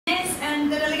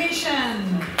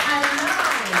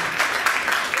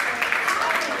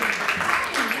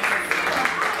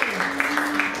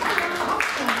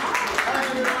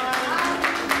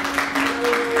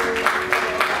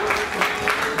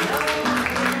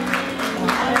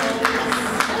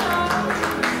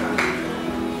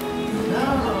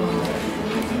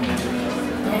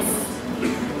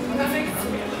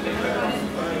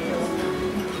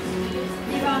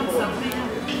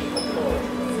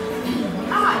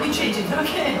you change it,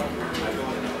 okay.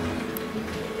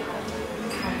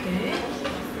 Okay.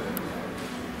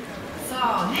 So,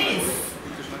 Knez,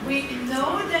 we know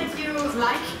that you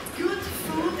like good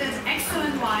food and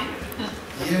excellent wine.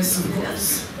 Yes, of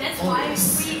course. That's why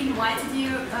we invited you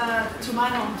to my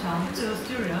hometown, to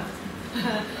Austria,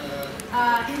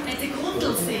 at the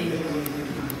Grundlsee,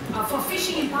 for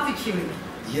fishing and barbecuing.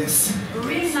 Yes. A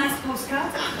really nice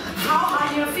postcard. How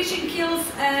are your fishing skills,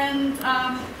 and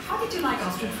how did you like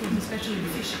Austrian food, especially the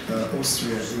fish?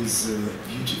 Austria is a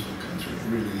beautiful country,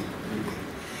 really, really.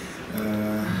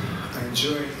 I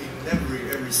enjoy in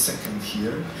every second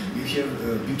here. You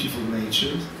have beautiful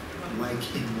nature,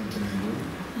 like in Montenegro.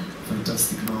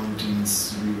 Fantastic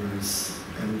mountains, rivers,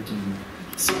 everything.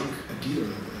 Song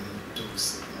Adira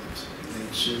talks about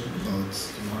nature, about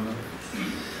love,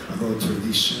 about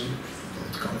tradition,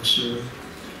 about culture.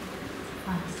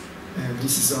 And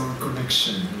this is our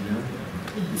connection, you know?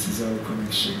 This is our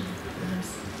connection. Yes.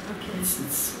 Okay.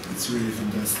 It's really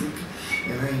fantastic.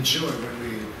 And I enjoy when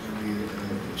we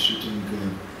shooting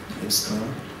Oscar.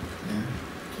 Yeah.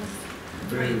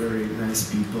 Very, very nice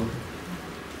people.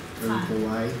 Very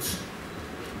polite.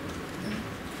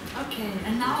 Yeah. Okay,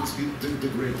 and now... It's been the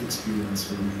great experience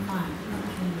for me. Fine,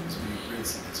 okay. It's been a great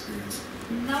experience.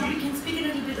 Now we can speak a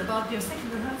little bit about your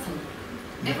second rehearsal.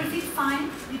 Everything fine?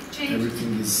 It changed?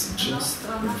 Everything is just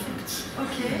perfect.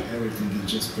 Okay. Yeah, everything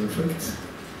is just perfect.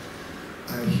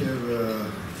 I have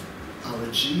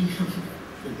allergy.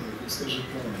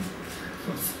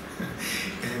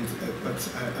 And but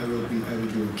I will be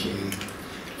okay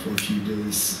for a few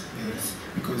days. Yes,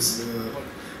 because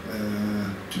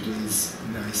today is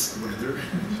nice weather.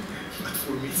 But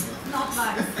for me it's not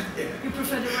nice. Yeah. You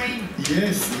prefer the rain?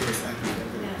 Yes, yes, I prefer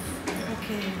the rain. Yes. Yeah.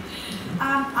 Okay. I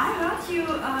heard you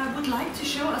would like to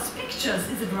show us pictures.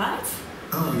 Is it right?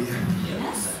 Oh yeah.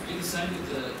 Yes. We decided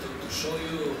to show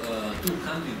you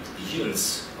 200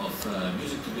 years of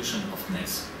music tradition of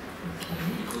Knez.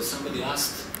 Okay. Because somebody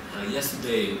asked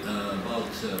yesterday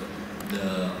about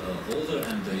the older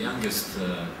and the youngest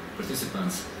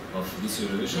participants of this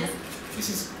Eurovision. Yes. This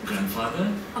is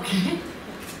grandfather. Okay.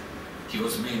 He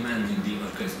was main man in the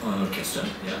orchestra.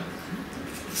 Yeah.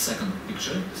 The second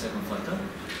picture, the second photo.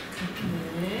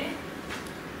 Okay.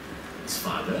 His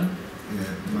father.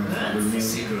 Yeah, my father. The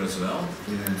singer as well.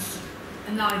 Yes.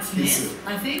 And now it's Knez,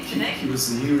 I think. He was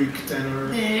a lyric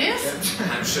tenor. Yes.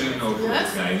 Yeah. I'm sure you know who Yes.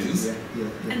 this guy is. Yeah, yeah,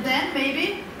 yeah. And then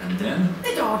maybe And then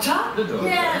the daughter. The daughter.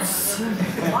 Yes.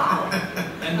 Wow.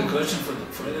 And the question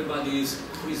for everybody is,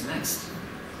 who is next?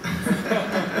 Yeah.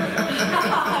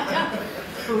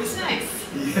 Who is next?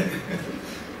 Yeah.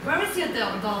 Where is your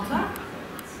daughter?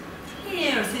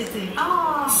 Here, sitting.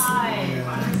 Oh, hi.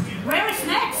 Yeah. Where is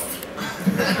next?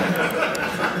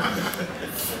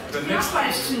 The Your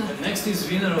question. The next is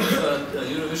winner of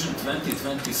Eurovision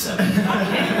 2027.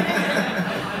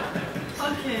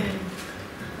 Okay.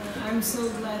 I'm so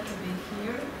glad to be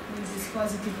here with this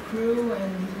positive crew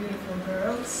and beautiful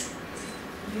girls.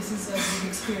 This is a big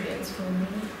experience for me.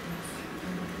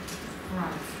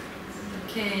 Right.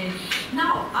 Okay.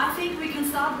 Now, I think we can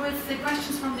start with the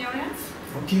questions from the audience.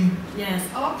 Okay. Yes.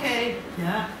 Okay.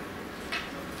 Yeah.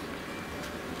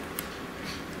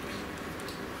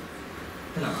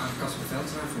 Hello, I'm Casper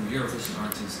Veldra from Eurovision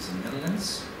Artists in the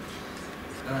Netherlands.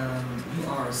 You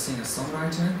are a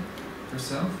singer-songwriter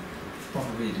yourself,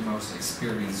 probably the most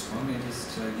experienced one in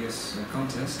this year's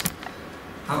contest.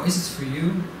 How is it for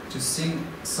you to sing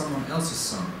someone else's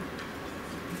song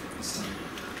this time?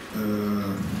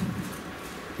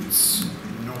 It's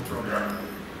no problem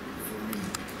for me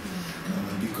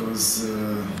because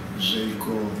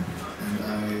Željko and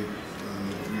I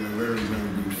we are very, very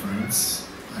good friends.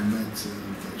 I met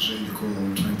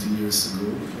Željko 20 years ago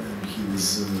when he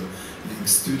was a young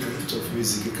student of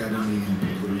Music Academy in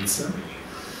Bulgaria.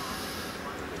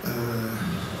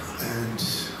 And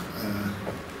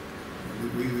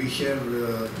we have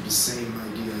the same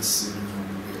ideas.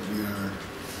 You know,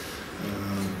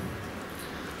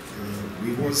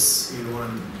 we was in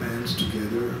one band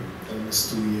together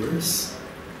almost 2 years,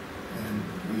 and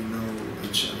we know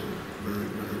each other very,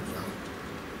 very well.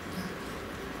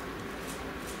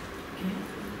 Okay.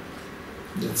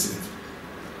 That's it.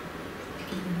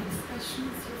 Okay, the next question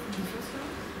is from the first row.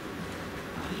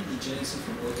 I'm Jason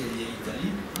from Bulgaria, Italy.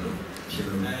 Hello.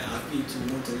 I've been to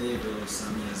Montenegro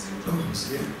some years ago. Oh,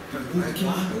 yeah.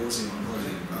 I was on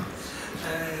holiday.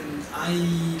 And I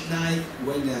like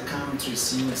when a country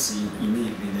sings in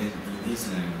his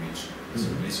language. So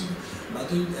basically. But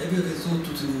have you ever thought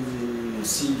to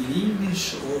sing in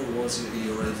English, or was it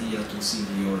your idea to sing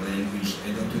in your language?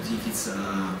 I don't think it's a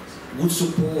good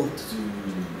support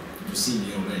to sing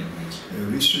your language.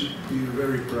 We should be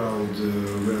very proud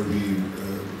where we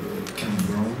come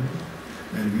from,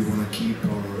 and we want to keep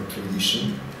our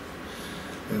tradition,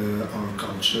 our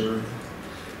culture,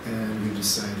 and we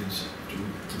decided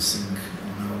to sing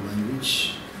on our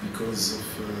language because of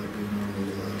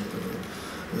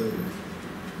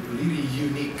really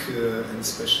unique and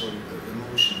special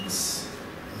emotions.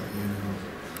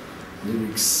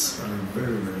 Lyrics are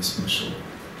very, very special,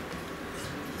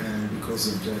 and because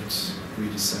of that we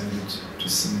decided to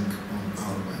sing on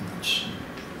our language.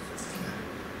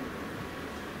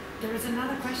 There is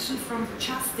another question from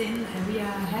Justin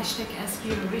via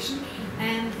 #AskEurovision,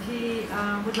 and he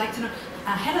would like to know,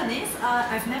 hello Knez,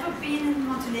 I've never been in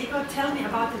Montenegro, tell me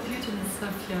about the beautiness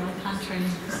of your country.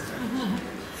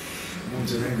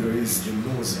 Montenegro is the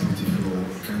most beautiful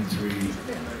country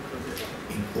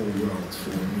in all world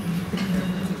for me.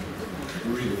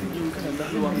 Really,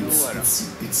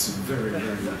 it's a very,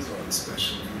 very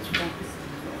special country.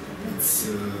 It's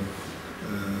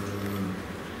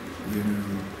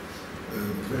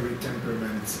very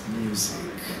temperament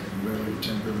music, very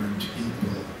temperament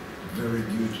people, very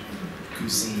good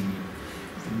cuisine,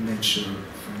 nature,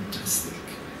 fantastic.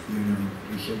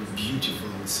 We have a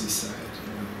beautiful seaside.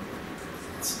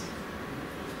 It's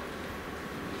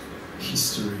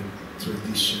history,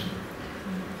 tradition,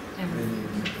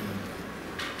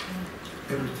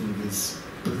 everything is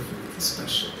perfect,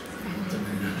 special.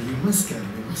 You must come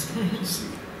to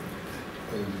see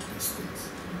all these things.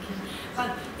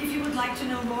 But if you would like to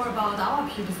know more about our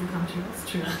beautiful country,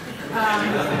 Austria,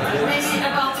 maybe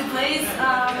about the place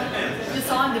you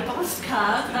saw in the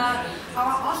postcard,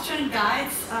 our Austrian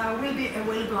guides will be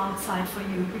available outside for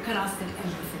you. You can ask them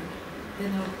everything. They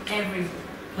know every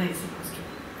place in Austria.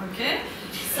 Okay?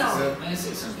 So, may I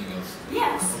say something else?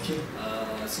 Yes. Okay.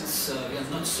 Since we are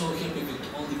not so happy with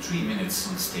only 3 minutes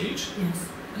on stage, Yes.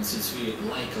 and since we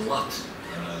like a lot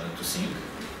to sing,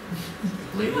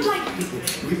 We would like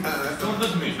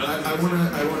not me.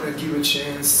 I wanna give a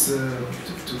chance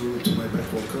to my back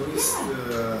vocalist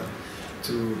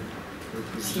to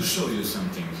represent. to show you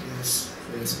something. Yes,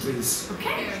 please.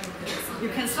 Okay. You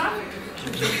can start.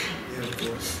 Yeah, of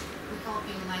course. We hope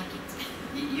you like it.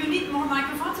 You need more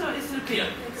microphones, or is it okay? Yeah.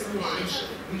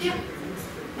 Yeah.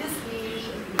 Yes.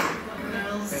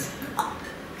 Girls.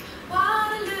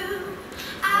 Waterloo,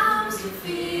 arms to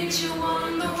feed you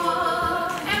on the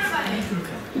wall. Everybody.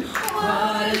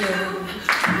 Waterloo,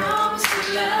 promise to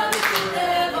love you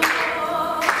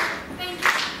forevermore. Thank you.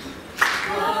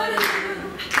 Waterloo,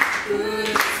 could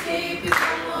escape if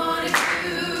I wanted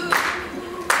to.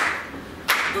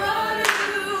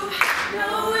 Waterloo,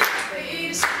 knowing my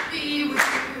fate is to be with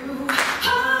you.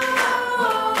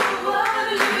 Oh,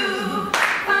 Waterloo,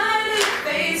 finally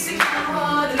facing my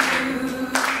Waterloo.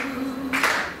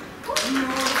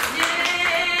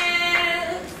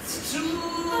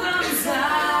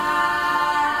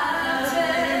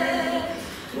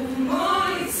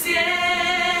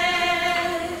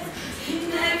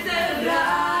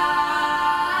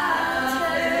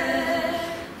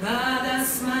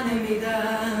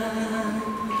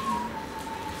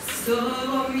 S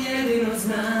tobom jedino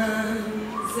znam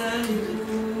za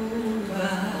ljubav.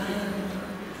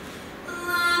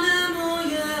 Lane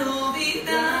moje ovih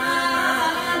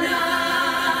dana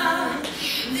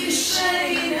više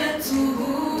i ne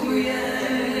tugujem.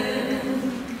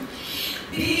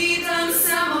 Pitam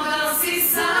samo da si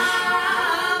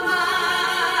sama,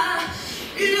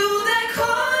 ljude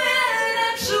koje ne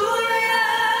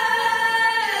čujem.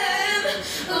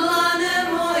 Lane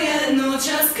moje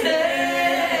noćas kreni,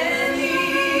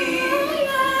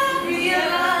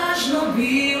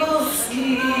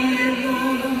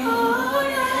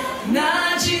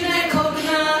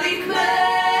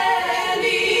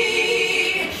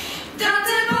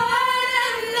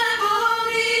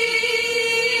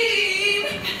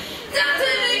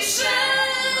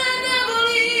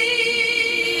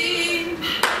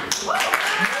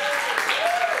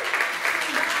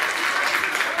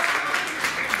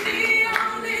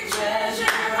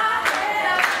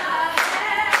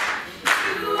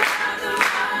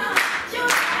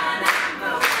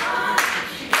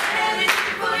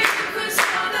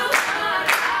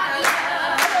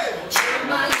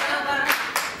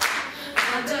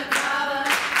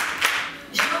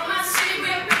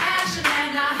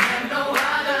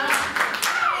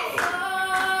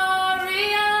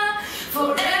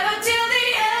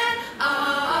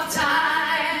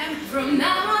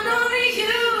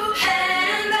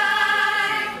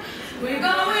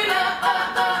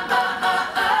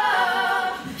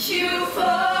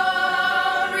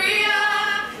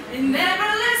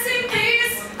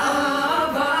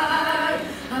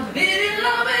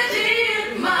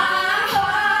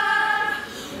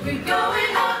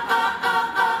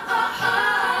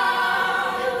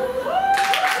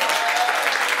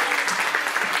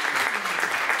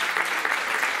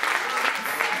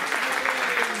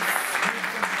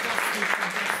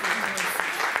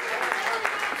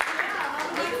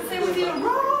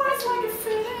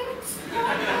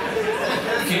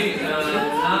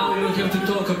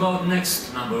 about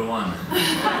next number one?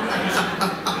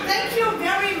 Thank you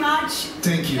very much.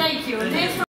 Thank you. Thank you.